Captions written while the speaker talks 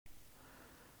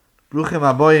Bruchim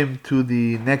Aboyim to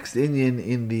the next Inyan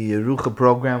in the Rucha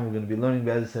program. We're going to be learning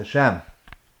Be'ez Hashem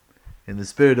in the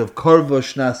spirit of Korvo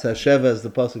Shnas Hasheva, as the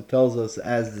Pasuk tells us,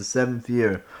 as the 7th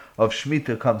year of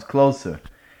Shemitah comes closer.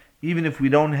 Even if we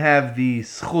don't have the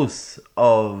schus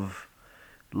of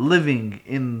living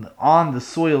on the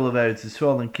soil of Eretz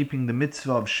Yisrael and keeping the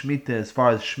mitzvah of Shemitah as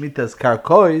far as Shemitah's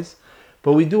karkois,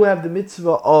 but we do have the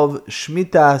mitzvah of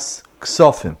Shemitah's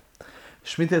ksofim.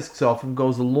 Shemitah's ksofim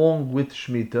goes along with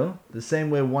Shemitah, the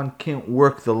same way one can't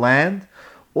work the land.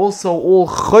 Also, all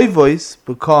choyvois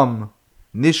become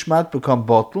nishmat, become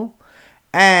bottle,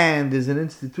 and there's an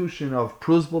institution of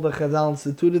pruzbul that Chazal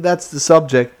instituted. That's the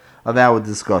subject of our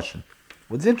discussion.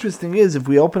 What's interesting is, if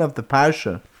we open up the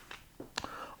parsha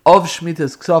of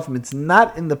Shemitah's ksofim, it's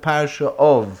not in the parsha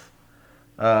of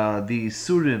the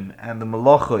Surim and the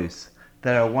Malachos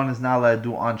that one is not allowed to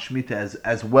do on Shemitah,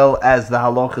 as well as the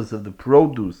halachas of the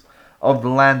produce of the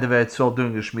land of Eretz Yisrael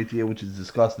during the Shemitah year, which is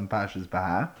discussed in Parshas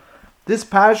Bahar. This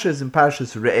parsha is in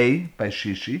Parshas Re'eh by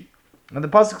Shishi, and the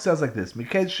pasuk says like this: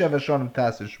 Miketz Sheva Shonim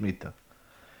Taser Shemitah.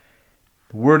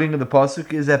 The wording of the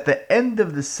pasuk is at the end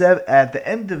of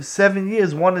 7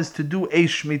 years, one is to do a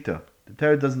Shemitah. The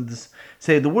Torah doesn't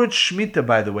say the word Shemitah.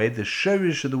 By the way, the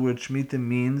shorish of the word Shemitah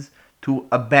means to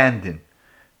abandon.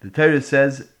 The Torah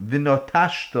says,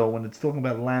 Vinotashto, when it's talking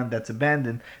about land that's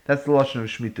abandoned, that's the lashon of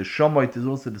Shemitah. Shomoit is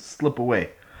also to slip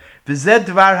away. V'zed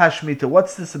dvar hashmita,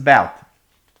 what's this about?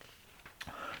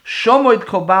 Shomoit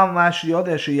kol ba'al mashi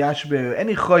yodeh asher yashber,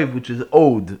 any choiv which is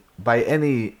owed by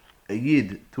any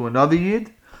yid to another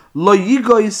yid, lo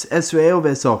yigois esre'eu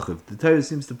v'esochiv. The Torah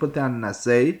seems to put down an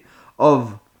assay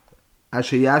of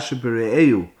asher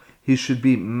yashber, he should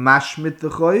be mashmit the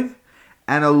choiv,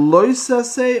 and a loisa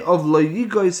say of lo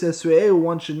yigois esre'eu,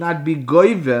 one should not be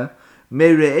goive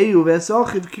me're'eu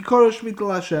v'esochiv kikoro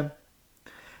shmital Hashem.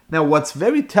 Now, what's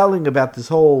very telling about this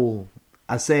whole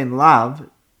asay and lav,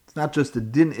 it's not just a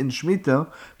din in Shemitah,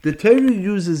 the Torah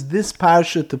uses this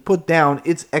parsha to put down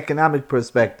its economic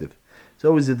perspective. It's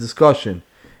always a discussion,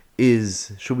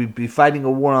 should we be fighting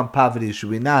a war on poverty, should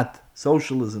we not?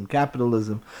 Socialism,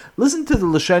 capitalism. Listen to the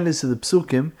lashonis of the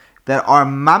psukim that are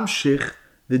mamshich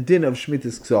the din of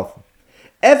Shemitah's ksofim.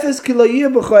 Efes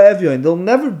kilayir b'cho evyoin. There'll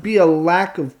never be a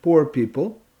lack of poor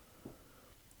people.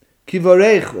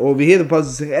 Kivarech, over here the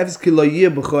pasuk saying, Efes kilayir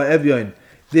b'cho evyoin.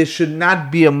 There should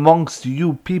not be amongst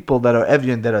you people that are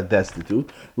evyoin, that are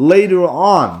destitute. Later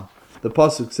on, the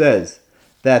pasuk says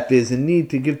that there's a need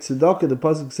to give tzedakah. The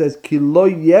pasuk says, Kilo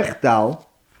yechdal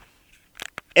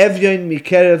evyoin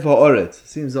mikerev ha'oretz.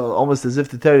 Seems almost as if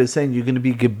the Torah is saying you're going to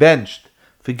be gebenched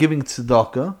for giving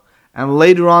tzedakah. And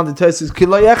later on, the Torah says,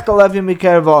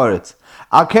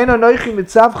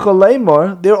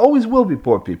 there always will be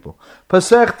poor people. The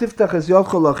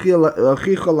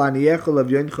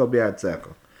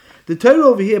Torah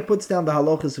over here puts down the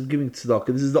halachas of giving tzedakah.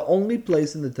 This is the only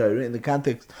place in the Torah, in the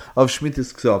context of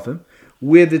Shemitah's ksofim,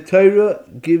 where the Torah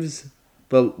gives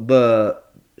the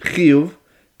chiyuv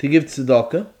to give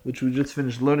tzedakah, which we just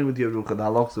finished learning with Yerucha, the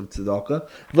halachas of tzedakah.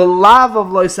 The love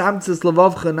of lo samtzes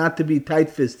levavcha, not to be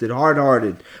tight-fisted,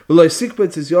 hard-hearted. Lo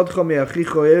sikpetz is yodcha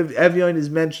me'achicho, evyon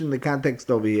is mentioned in the context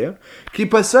over here. Ki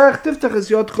pasarach tiftach is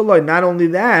yodcha loy. Not only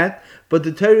that, but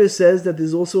the Torah says that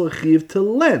there's also a chiv to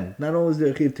lend. Not only is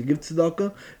there a chiv to give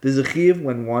tzedakah, there's a chiv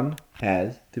when one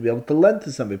has to be able to lend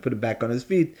to somebody, put it back on his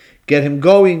feet, get him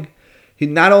going.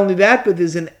 Not only that, but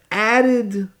there's an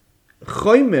added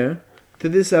choymer to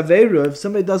this Aveira. If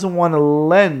somebody doesn't want to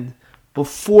lend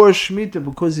before Shemitah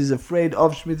because he's afraid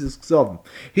of Shemitah's ksofim,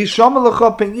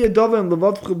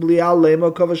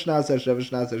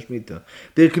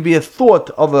 there could be a thought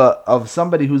of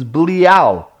somebody who's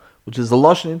blial, which is a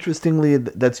lashon, interestingly,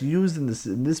 that's used in this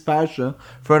parsha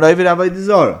for an Ovid Avodah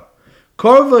Zarah.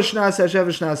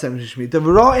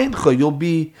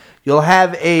 You'll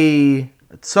have a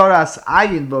tzaras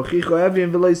ayin v'ochicho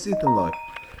evyin v'lo yisitin loy.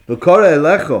 V'kora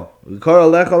elecho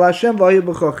l'Hashem v'ayu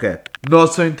b'chochet.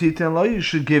 V'osoin titin lo, you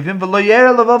should give him. V'lo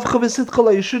yere levavcha v'sitcha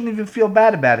lo, you shouldn't even feel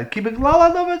bad about it. Ki b'glal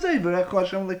adam azay v'recho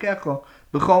Hashem l'kecho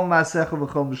b'chol ma'asecha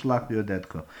v'chol m'shlach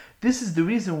v'yodetcho. This is the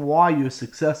reason why you're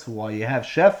successful, why you have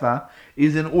shefa,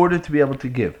 is in order to be able to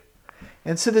give.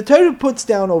 And so the Torah puts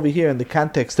down over here in the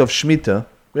context of Shemitah,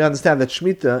 we understand that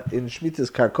Shemitah, in Shemitah's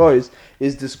karkois,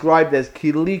 is described as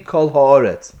kili kol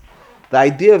ha'oretz. The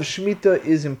idea of Shemitah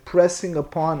is impressing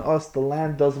upon us the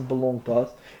land doesn't belong to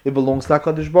us, it belongs to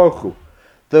HaKadosh Baruch Hu.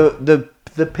 The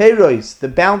peiros, the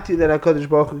bounty that HaKadosh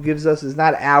Baruch Hu gives us is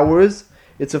not ours,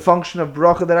 it's a function of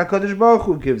bracha that HaKadosh Baruch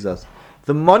Hu gives us.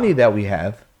 The money that we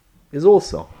have is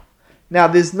also. Now,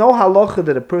 there's no halacha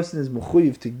that a person is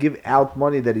mechuyev to give out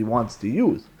money that he wants to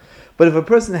use. But if a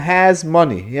person has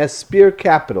money, he has spare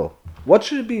capital, what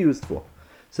should it be used for?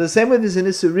 So the same way there's an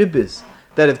Issa Ribis,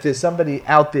 that if there's somebody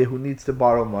out there who needs to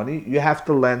borrow money, you have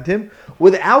to lend him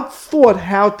without thought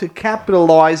how to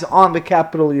capitalize on the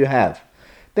capital you have.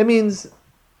 That means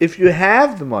if you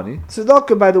have the money,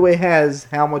 tzedakah, by the way, has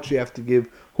how much you have to give,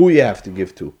 who you have to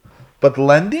give to. But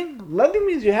lending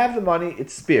means you have the money,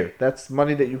 it's spare. That's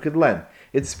money that you could lend.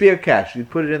 It's spare cash. You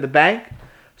put it in the bank,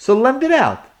 so lend it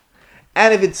out.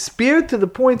 And if it's spare to the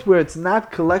point where it's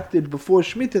not collected before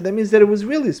Shemitah, that means that it was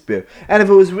really spare. And if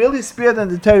it was really spare, then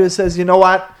the Torah says, you know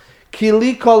what?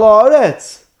 Kili kol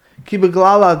haaretz, ki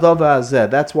beglal hadava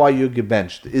hazeh. That's why you're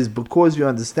gebenched, is because you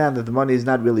understand that the money is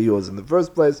not really yours in the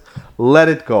first place. Let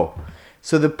it go.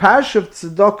 So the parsha of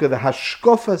tzedakah, the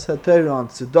hashkofas haTorah on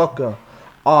tzedakah,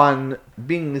 on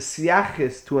being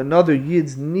nesiaches to another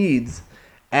yid's needs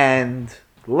and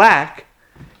lack,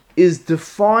 is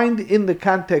defined in the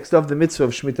context of the mitzvah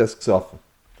of Shmitas Ksofim.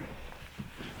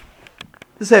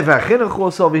 The Sefer HaChinuch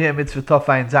also over here, Mitzvah Tov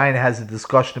Ayin Zayin, has a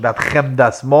discussion about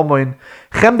Chemdas Momoin.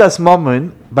 Chemdas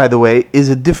Momoin, by the way, is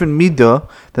a different midah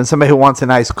than somebody who wants a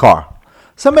nice car.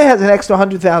 Somebody has an extra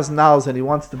 $100,000 and he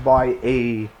wants to buy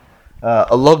a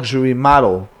luxury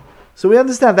model. So we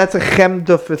understand that's a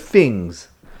chemda for things.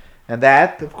 And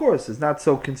that, of course, is not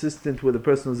so consistent with a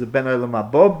person who's a Ben Olam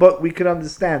Haba, but we can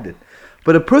understand it.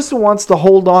 But a person wants to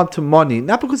hold on to money,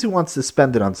 not because he wants to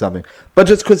spend it on something, but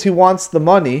just because he wants the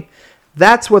money.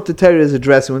 That's what the Torah is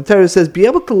addressing. When the Torah says, be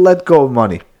able to let go of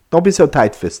money. Don't be so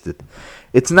tight-fisted.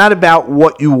 It's not about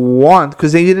what you want,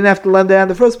 because then you didn't have to lend it out in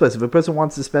the first place. If a person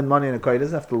wants to spend money in a car, he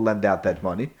doesn't have to lend out that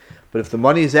money. But if the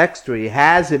money is extra, he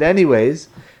has it anyways,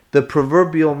 the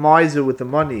proverbial miser with the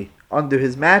money under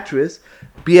his mattress,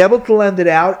 be able to lend it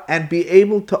out and be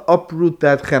able to uproot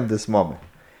that chemdas moment.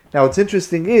 Now, what's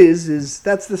interesting is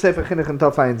that's the Sefer Chinuch and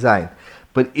Tov Ayin Zayin.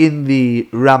 But in the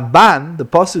Ramban, the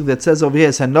pasuk that says over here,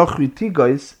 Sanochri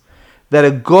Tigois, that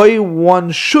a goy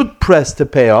one should press to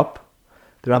pay up.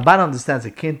 The Ramban understands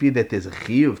it can't be that there's a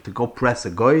chiyuv to go press a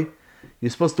goy.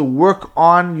 You're supposed to work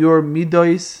on your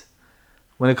midos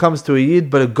when it comes to a yid,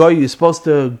 but a goy, you're supposed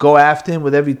to go after him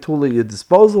with every tool at your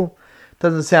disposal.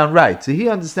 Doesn't sound right. So he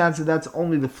understands that that's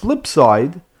only the flip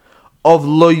side of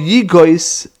lo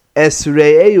yigois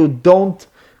esre'eu. Don't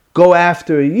go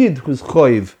after a yid who's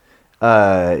choiv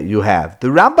you have. The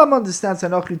Rambam understands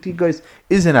Anochri Tigois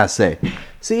is an aseh.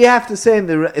 So you have to say in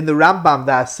the Rambam,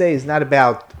 the aseh is not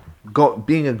about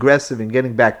being aggressive and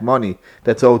getting back money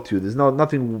that's owed to you. There's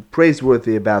nothing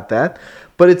praiseworthy about that.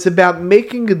 But it's about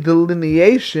making a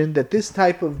delineation that this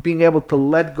type of being able to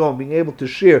let go, being able to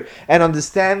share, and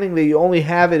understanding that you only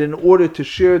have it in order to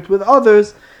share it with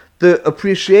others, the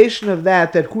appreciation of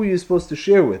that who you're supposed to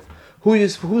share with,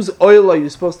 whose oil are you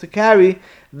supposed to carry,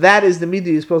 that is the midah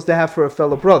you're supposed to have for a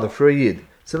fellow brother, for a yid.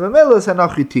 So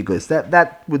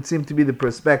that would seem to be the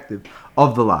perspective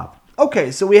of the law.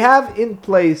 Okay, so we have in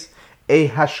place a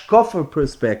hashkafa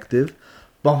perspective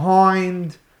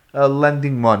behind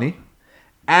lending money,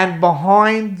 and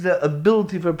behind the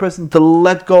ability for a person to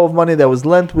let go of money that was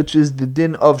lent, which is the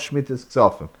din of Shmitas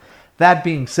Ksofim. That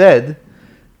being said,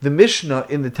 the Mishnah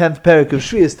in the 10th parak of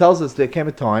Shvius tells us there came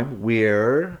a time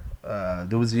where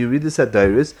there was Yeridus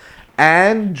Adairis,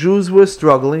 and Jews were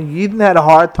struggling. Yidden had a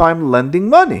hard time lending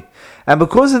money. And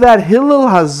because of that, Hillel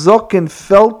HaZokin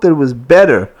felt that it was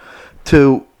better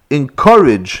to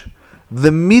encourage the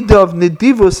midah of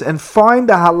nedivus and find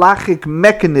a halachic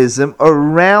mechanism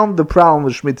around the problem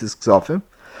of Shmitas Ksofim.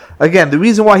 Again, the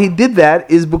reason why he did that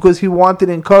is because he wanted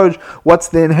to encourage what's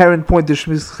the inherent point of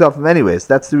Shmitas Ksofim anyways.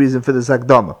 That's the reason for this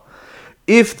Akdama.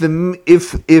 If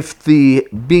the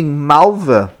being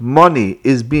malva money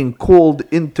is being called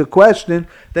into question,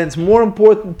 then it's more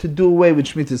important to do away with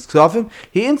Shmitas Ksofim.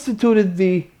 He instituted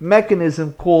the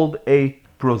mechanism called a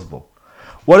prosbul.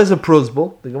 What is a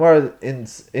prosbul? The Gemara in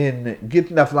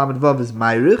Gittin Daf Lamed Vav is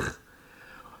Mayrich.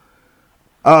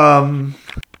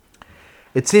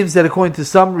 It seems that according to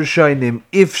some Rishonim,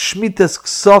 if Shmitas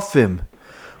Ksofim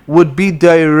would be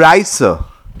D'Oraisa,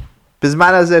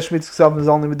 Bizman Hazeh Shmitas Ksofim is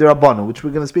only D'Rabbanan, which we're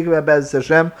going to speak about Be'ez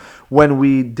Hashem when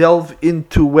we delve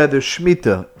into whether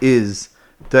Shmita is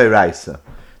D'Oraisa.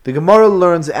 The Gemara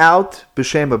learns out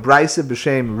B'Shem Abraisa,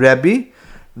 B'Shem Rebbe,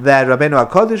 that Rabbeinu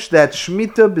HaKadosh, that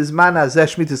Shmita Bizman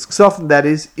Hazeh Shmitas Ksofim, that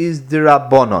is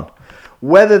D'Rabbanan.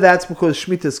 Whether that's because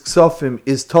Shmitas Ksofim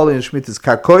is totally in Shmitas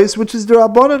Karkois, which is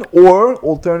D'Rabbanan, or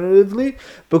alternatively,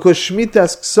 because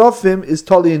Shmitas Ksofim is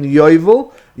totally in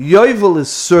Yovel. Yovel is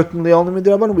certainly only in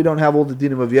D'Rabbanan. We don't have all the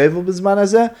dinim of Yovel Bizman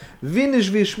Hazeh. Vinish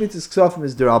vi Shmitas Ksofim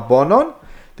is D'Rabbanan.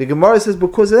 The Gemara says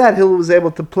because of that, Hillel was able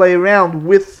to play around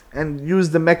with and use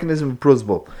the mechanism of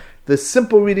prosbul. The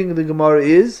simple reading of the Gemara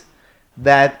is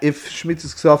that if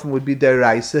Shmitas Ksofim would be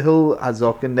deraisa, Hil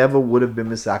Hazokin never would have been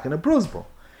misakin a prosbul.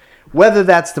 Whether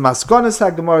that's the Maskonas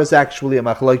HaGemara is actually a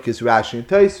Machlokes Rashi and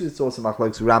Tosfos, it's also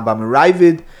Machlokes Rambam and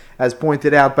Ravid, as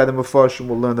pointed out by the Mefarshim.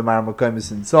 We'll learn the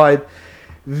Maramakomis inside.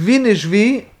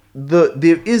 Vinishvi,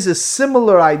 there is a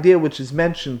similar idea which is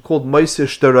mentioned called Moiser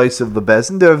Shtarois of the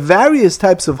Bezin. There are various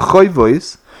types of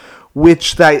choivois,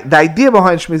 which the idea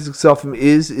behind Shmitas Ksofim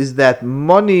is that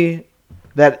money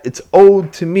that it's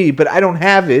owed to me, but I don't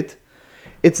have it.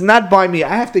 It's not by me.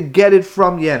 I have to get it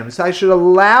from Yenim. So I should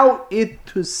allow it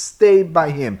to stay by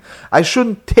him. I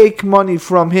shouldn't take money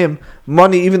from him.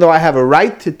 Money, even though I have a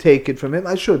right to take it from him,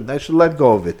 I shouldn't. I should let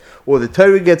go of it. Or the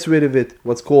Torah gets rid of it.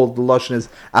 What's called, the Lashon is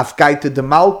Afkaita de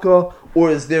Malka.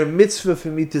 Or is there a mitzvah for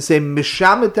me to say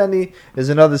Mishametani? Is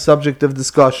another subject of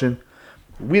discussion.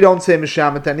 We don't say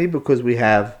Mishametani because we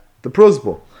have the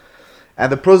prosbul.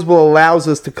 And the prosbul allows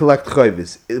us to collect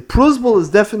chayvis. Prosbul is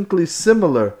definitely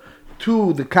similar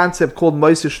to the concept called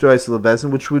Moiser Shtois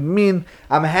LeBezdin, which would mean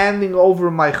I'm handing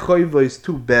over my choivos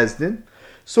to Bezdin.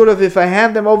 Sort of, if I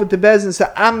hand them over to Bezdin,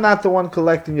 so I'm not the one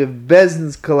collecting, if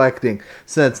Bezdin's collecting,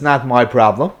 so it's not my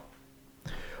problem.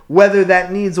 Whether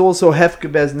that needs also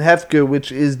Hefker Bezdin Hefker,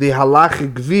 which is the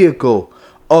halachic vehicle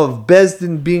of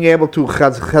Bezdin being able to,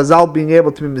 Chazal being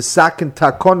able to be Misakin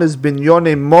Takonis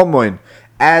Binyone Momoin,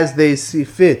 as they see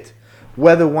fit.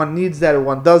 Whether one needs that or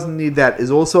one doesn't need that is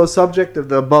also a subject of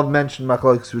the above mentioned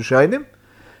Machlokes Rishonim.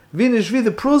 Vinishvi,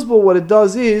 the prosbul, what it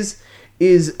does is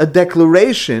a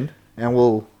declaration, and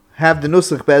we'll have the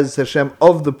Nusach Be'ez Hashem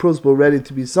of the prosbul ready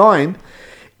to be signed,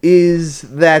 is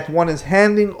that one is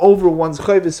handing over one's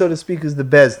chayvis, so to speak, as the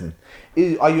Bezdin.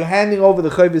 Are you handing over the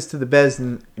chayvis to the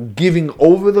Bezdin, giving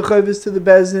over the chayvis to the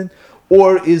Bezdin,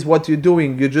 or is what you're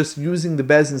doing, you're just using the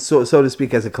Bezdin, so to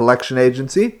speak, as a collection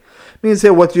agency? Means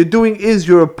that what you're doing is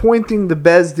you're appointing the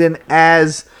Bezdin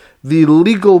as the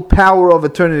legal power of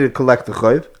attorney to collect the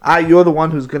chayv. You're the one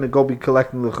who's going to go be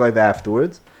collecting the chayv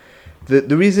afterwards.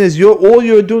 The reason is all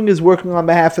you're doing is working on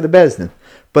behalf of the Bezdin.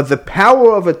 But the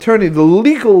power of attorney, the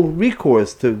legal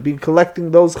recourse to be collecting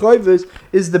those chayvs,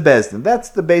 is the Bezdin. That's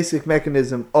the basic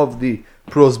mechanism of the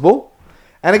prosbul.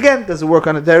 And again, does it work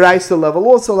on a deraisa level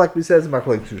also, like we said,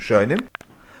 Machlokes Rishonim.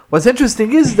 What's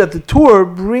interesting is that the Torah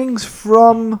brings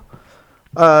from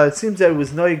it seems that it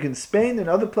was noig in Spain and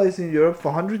other places in Europe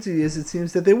for hundreds of years. It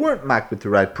seems that they weren't makbid to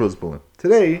write prosbul.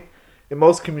 Today, in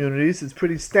most communities, it's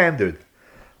pretty standard.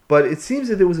 But it seems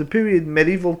that there was a period in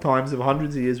medieval times of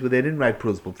hundreds of years where they didn't write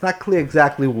prosbul. It's not clear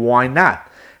exactly why not.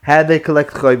 Had they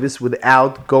collect chayvis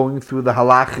without going through the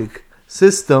halachic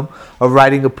system of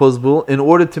writing a prosbul in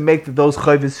order to make that those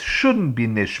chayvis shouldn't be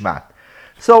nishmat.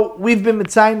 So we've been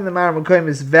mitzaying in the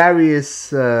Maramakomis various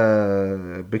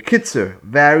bekitzer,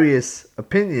 various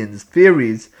opinions,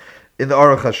 theories in the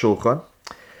Aruch HaShulchan.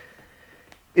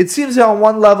 It seems that on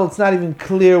one level it's not even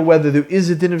clear whether there is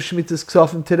a din of Shmitas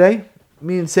Ksofim today.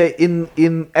 Say in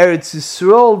Eretz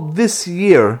Yisrael this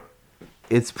year,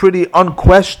 it's pretty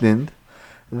unquestioned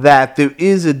that there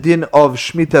is a din of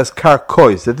Shmitas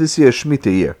Karkois, that this year is Shemitah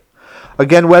year.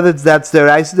 Again, whether that's their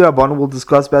Eis D'Rabbanan, we'll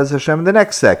discuss Be'ez Hashem in the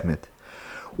next segment.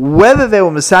 Whether they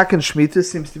were Masak and Shemitah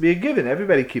seems to be a given.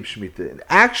 Everybody keeps Shemitah.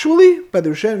 Actually, by the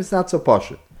Rishonim, it's not so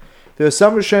pashut. There are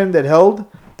some Rishonim that held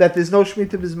that there's no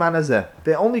Shemitah B'zman Hazeh.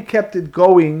 They only kept it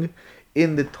going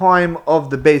in the time of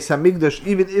the Beis Hamikdash.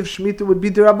 Even if Shemitah would be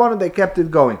D'Rabbanan, they kept it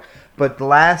going. But the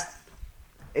last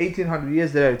 1800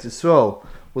 years that Eretz Yisrael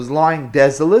was lying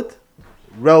desolate,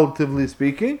 relatively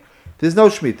speaking, there's no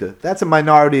Shemitah. That's a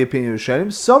minority opinion of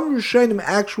Rishonim. Some Rishonim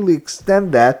actually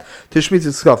extend that to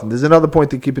Shmitas Ksofim. There's another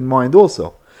point to keep in mind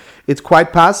also. It's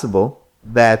quite possible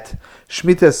that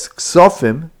Shmitas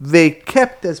Ksofim, they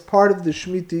kept as part of the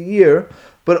Shemitah year,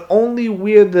 but only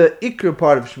where the Iker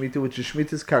part of Shemitah, which is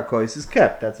Shmitas Karkois, is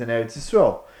kept. That's in Eretz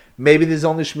Yisrael. Maybe there's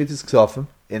only Shmitas Ksofim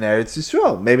in Eretz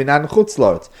Yisrael. Maybe not in Chutz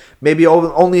La'aretz. Maybe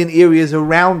only in areas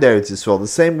around Eretz Yisrael. The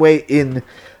same way in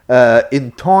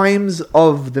times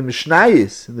of the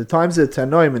Mishnayos, in the times of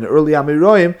Tanoim, in the early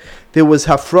Amiroim, there was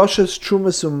Hafroshas,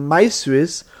 Trumas, and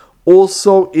Maisris,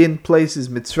 also in places,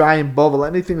 Mitzrayim, Bavel,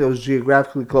 anything that was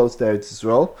geographically close to Eretz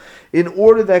Yisrael, in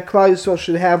order that Klal Yisrael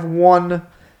should have one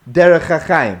Derech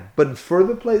HaChaim. But in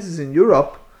further places in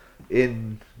Europe,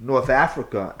 in North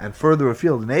Africa, and further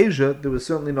afield in Asia, there was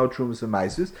certainly no Trumas and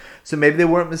Maisris, so maybe they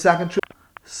weren't Misak and Trumas.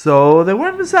 So they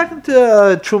weren't misakin to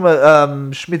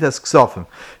Shmitas Ksofim.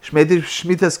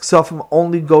 Shmitas Ksofim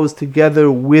only goes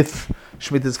together with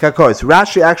Shmitas Karkois.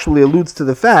 Rashi actually alludes to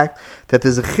the fact that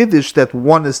there's a chiddush that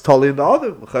one is totally in the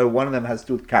other. One of them has to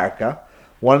do with karka.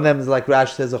 One of them is, like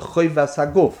Rashi says, a choivas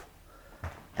haguf.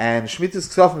 And Shmitas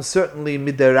Ksofim certainly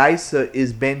midaraisa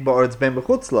is ben ba'aretz ben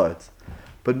b'chutz la'aretz.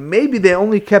 But maybe they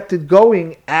only kept it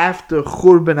going after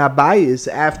Churban Habayis,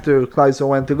 after Klal Yisrael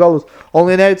went to Golus,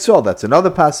 only in Eretz Yisrael. That's another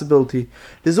possibility.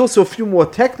 There's also a few more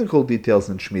technical details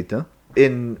in Shemitah,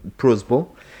 in Pruzbul.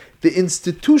 The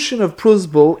institution of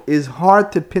Pruzbul is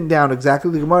hard to pin down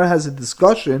exactly. The Gemara has a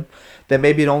discussion that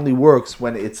maybe it only works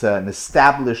when it's an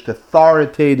established,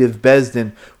 authoritative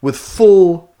Bezdin with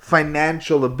full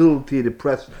financial ability to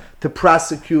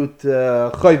prosecute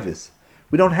Chayvis.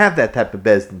 We don't have that type of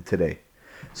Bezdin today.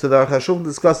 So the Chashuvim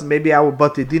discusses maybe our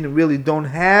Batei Din really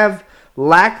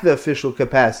lack the official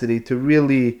capacity to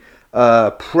really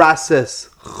process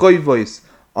Chayvos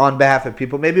on behalf of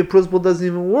people. Maybe a Pruzbul doesn't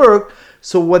even work.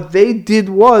 So what they did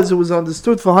was, it was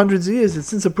understood for hundreds of years that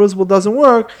since a Pruzbul doesn't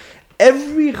work,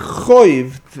 every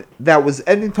Choiv that was,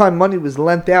 anytime money was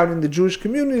lent out in the Jewish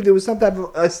community, there was some type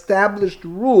of established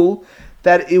rule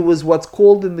that it was what's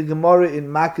called in the Gemara in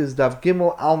Makis Daf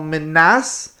Gimel Al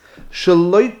Menas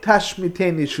Shaloi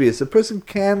Tashmiteni Shvius. A person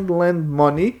can lend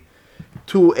money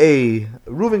to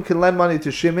Reuven can lend money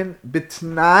to Shimon,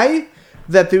 bitnai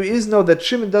that that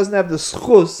Shimon doesn't have the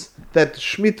schus that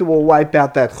Shemitah will wipe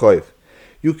out that choiv.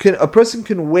 A person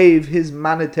can waive his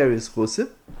monetary schusim,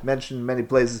 mentioned in many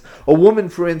places. A woman,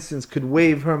 for instance, could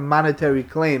waive her monetary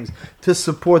claims to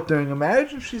support during a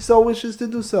marriage if she so wishes to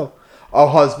do so. A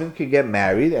husband could get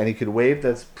married and he could waive,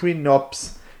 that's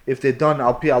prenups. If they're done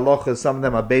al pi halacha, some of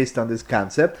them are based on this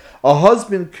concept. A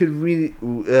husband could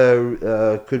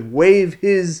waive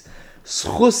his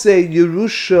schuse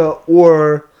yerusha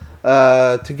or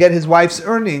to get his wife's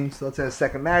earnings. Let's say a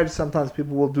second marriage. Sometimes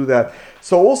people will do that.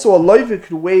 So also a loiva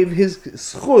could waive his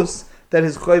schus that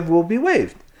his chayv will be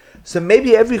waived. So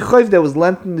maybe every chayv that was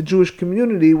lent in the Jewish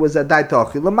community was a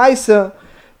daitachi. Lamaisa,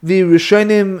 the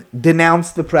Rishonim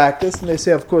denounced the practice and they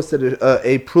say, of course, that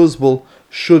a pruzbul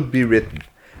should be written.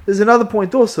 There's another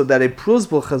point also that a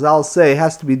pruzbul, Chazal say,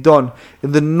 has to be done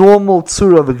in the normal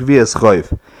tzura of a gvias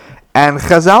chayv. And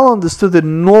Chazal understood that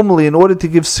normally, in order to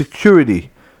give security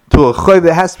to a chayv,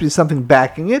 there has to be something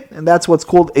backing it, and that's what's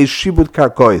called a shibud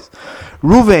karkois.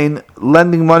 Ruvain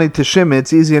lending money to Shimon,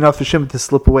 it's easy enough for Shimon to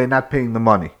slip away not paying the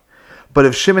money. But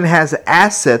if Shimon has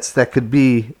assets that could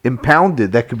be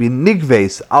impounded, that could be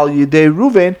nigves al yidei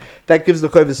Ruvain, that gives the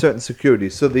chayv a certain security.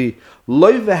 So the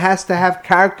loiva has to have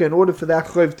karka in order for that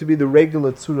chayv to be the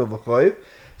regular tzura of a chayv.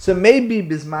 So maybe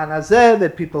bisman hazeh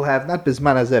that people have, not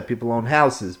bisman hazeh, people own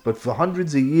houses, but for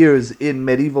hundreds of years in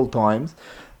medieval times,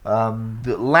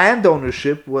 the land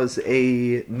ownership was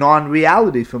a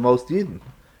non-reality for most Yidden.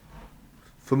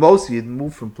 For most Yidden,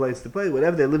 moved from place to place,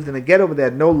 whatever, they lived in a ghetto, but they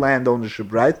had no land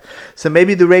ownership rights. So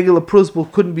maybe the regular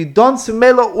pruzbul couldn't be done. So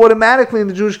Mela, automatically in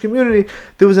the Jewish community,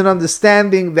 there was an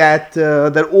understanding that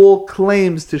all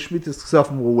claims to Shemitah's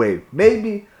Ksafim were waived.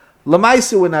 Maybe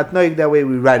Lamaisa, we're not knowing that way,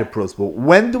 we write a pruzbul.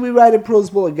 When do we write a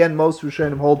pruzbul? Again, most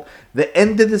Rishonim hold the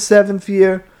end of the 7th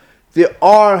year. There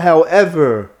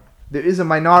is a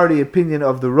minority opinion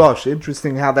of the Rosh.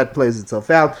 Interesting how that plays itself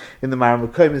out in the Maram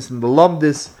Komis and the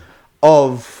Lomdis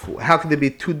of how can there be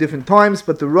two different times,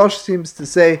 but the Rosh seems to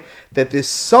say that there's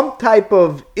some type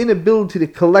of inability to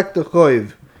collect the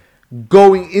choiv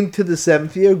going into the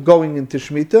 7th year, going into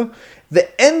Shemitah. The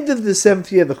end of the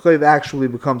 7th year, the choiv actually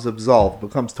becomes absolved,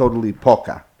 becomes totally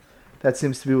poka. That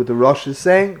seems to be what the Rosh is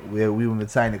saying. We were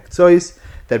Mitzayin Ktsois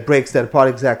that breaks that apart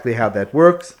exactly how that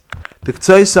works. The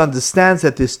Ktsois understands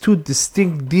that there's two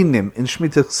distinct dinim in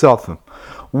Shemitah Ksafim.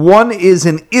 One is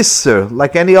an Isser,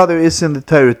 like any other Isser in the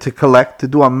Torah, to collect, to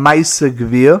do a Maisa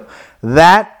Gvir.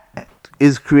 That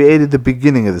is created at the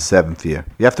beginning of the 7th year.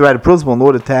 You have to write a pruzbul in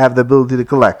order to have the ability to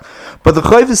collect. But the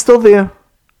Chayv is still there.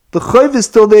 The Chayv is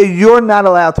still there. You're not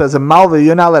allowed to, as a Malva,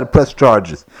 you're not allowed to press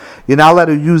charges. You're not allowed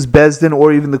to use Bezdin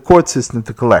or even the court system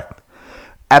to collect.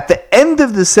 At the end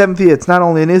of the 7th year, it's not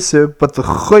only an Isser, but the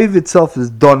Chayv itself is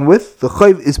done with. The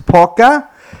Chayv is Poka.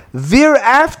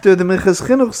 Thereafter, the Minchas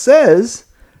Chinuch says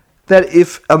that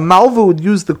if a Malva would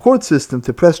use the court system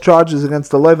to press charges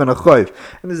against a loiv and a chayv,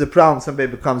 and there's a problem, somebody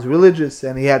becomes religious,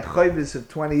 and he had chayvis of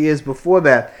 20 years before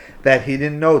that he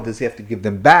didn't know, does he have to give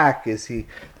them back?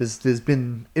 There's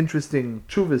been interesting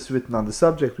chuvas written on the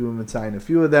subject, we will sign a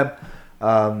few of them.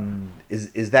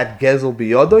 Is that gezel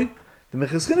biyodoy? The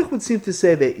Minchas Chinuch would seem to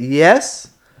say that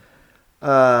yes,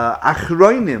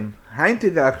 achroinim,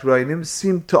 heintige achroinim,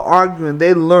 seem to argue, and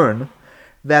they learn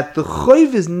that the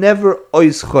choiv is never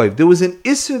ois choiv. There was an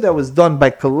issue that was done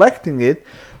by collecting it,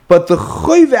 but the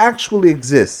choiv actually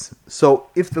exists. So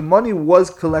if the money was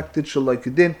collected shaloi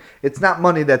kedin, it's not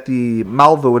money that the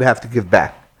malva would have to give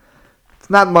back.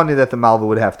 It's not money that the malva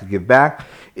would have to give back.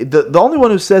 The only one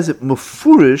who says it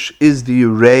mufurish is the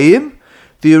Ureim.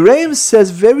 The Ureim says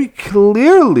very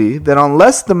clearly that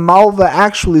unless the Malva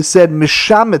actually said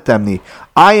Mishametamni,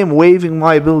 I am waiving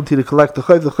my ability to collect the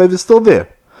Chayv is still there.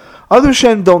 Other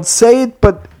Rishonim don't say it,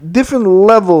 but different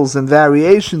levels and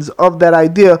variations of that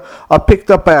idea are picked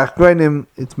up by Achronim.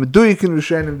 It's Meduyik in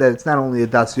Rishonim that it's not only a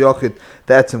Das Yochid,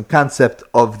 that's some concept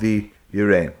of the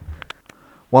Ureim.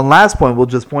 One last point we'll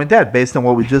just point out, based on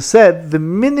what we just said, the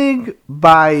minig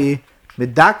by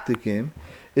Medaktikim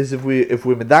is if we're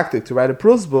medactic to write a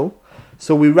prosbul,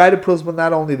 so we write a prosbul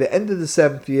not only the end of the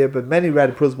 7th year, but many write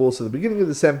a prosbul also the beginning of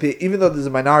the 7th year, even though there's a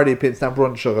minority opinion, it's not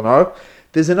brought in Shulchan Aruch.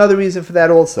 There's another reason for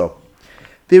that also.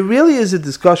 There really is a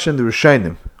discussion in the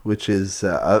Rishonim, which is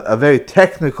a very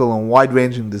technical and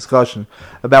wide-ranging discussion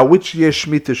about which year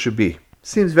Shemitah should be.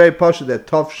 Seems very posh that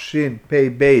Tov Shin Pei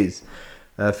Beis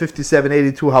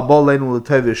 5782 Habol Leinu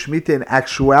L'Tov Shemitah. In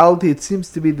actuality, it seems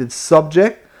to be the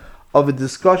subject of a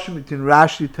discussion between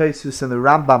Rashi, Tosfos, and the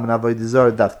Rambam and Avodah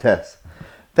Zarah Daf Tes.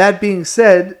 That being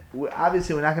said,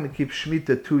 obviously we're not going to keep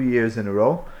Shemitah 2 years in a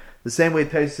row. The same way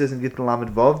Tosfos says in Gittin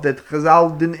Lamed Vav that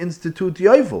Chazal didn't institute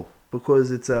Yovel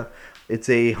because it's a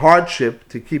hardship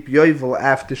to keep Yovel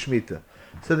after Shemitah.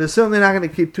 So they're certainly not going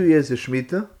to keep 2 years of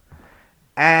Shemitah.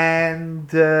 And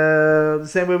the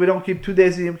same way we don't keep 2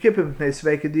 days of Yom Kippur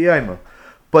Sveka D'Yoma.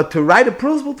 But to write a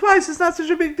prosbul twice is not such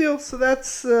a big deal. So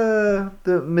that's the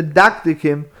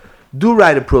Medaktikim do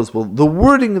write a prosbul. The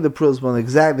wording of the prosbul and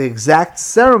the exact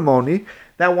ceremony,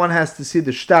 that one has to see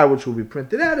the shtar, which will be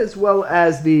printed out, as well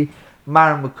as the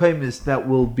Mar Mekomis that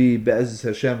will be Be'ezus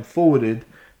Hashem forwarded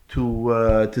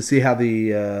to see how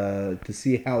the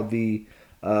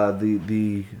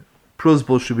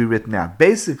prosbul should be written out.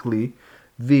 Basically,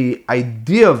 the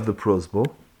idea of the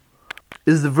prosbul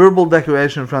is the verbal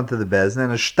declaration in front of the Bezdin,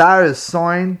 and a shtar is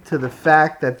signed to the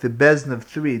fact that the Bezdin of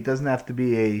 3, it doesn't have to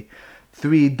be a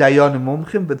 3 dayanim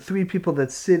mumchim, but 3 people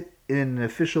that sit in an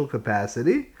official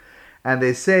capacity, and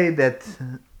they say that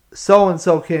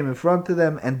so-and-so came in front of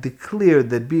them and declared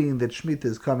that being that Shemitah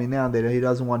is coming now, that he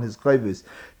doesn't want his chayvus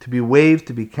to be waived,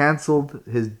 to be cancelled,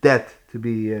 his debt to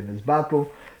be in his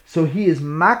battle. So he is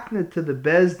makneh to the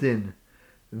Bezdin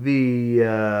the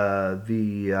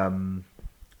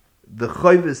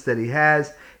chayvus that he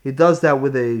has. He does that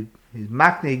with his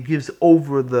makneh, he gives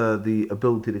over the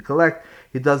ability to collect.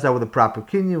 He does that with a proper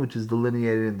kinyan, which is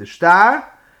delineated in the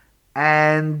shtar,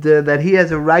 and that he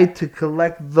has a right to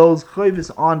collect those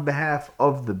chayvus on behalf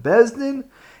of the Bezdin,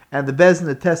 and the Bezdin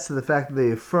attests to the fact that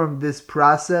they affirm this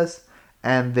process,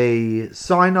 and they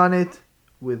sign on it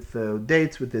with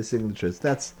dates, with their signatures.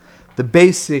 That's the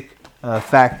basic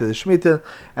fact of the Shemitah,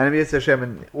 and Amias Hashem,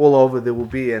 and all over there will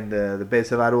be, and the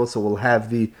Beis Havad also will have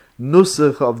the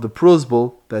nusach of the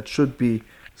prosbul that should be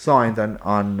signed on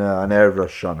Erev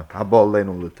Rosh Hashanah. Habol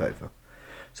Leinu L'Tova.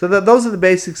 So those are the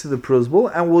basics of the prosbul,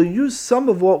 and we'll use some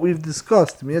of what we've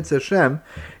discussed, Amias Hashem,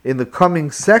 in the coming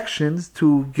sections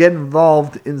to get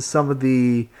involved in some of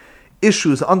the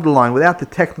issues underlying, without the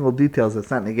technical details,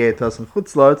 that's not negayah to us and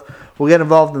chutzlart. We'll get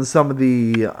involved in some of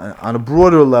the, on a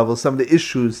broader level, some of the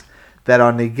issues that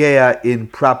are negayah in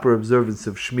proper observance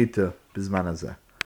of Shemitah Bizman Hazeh.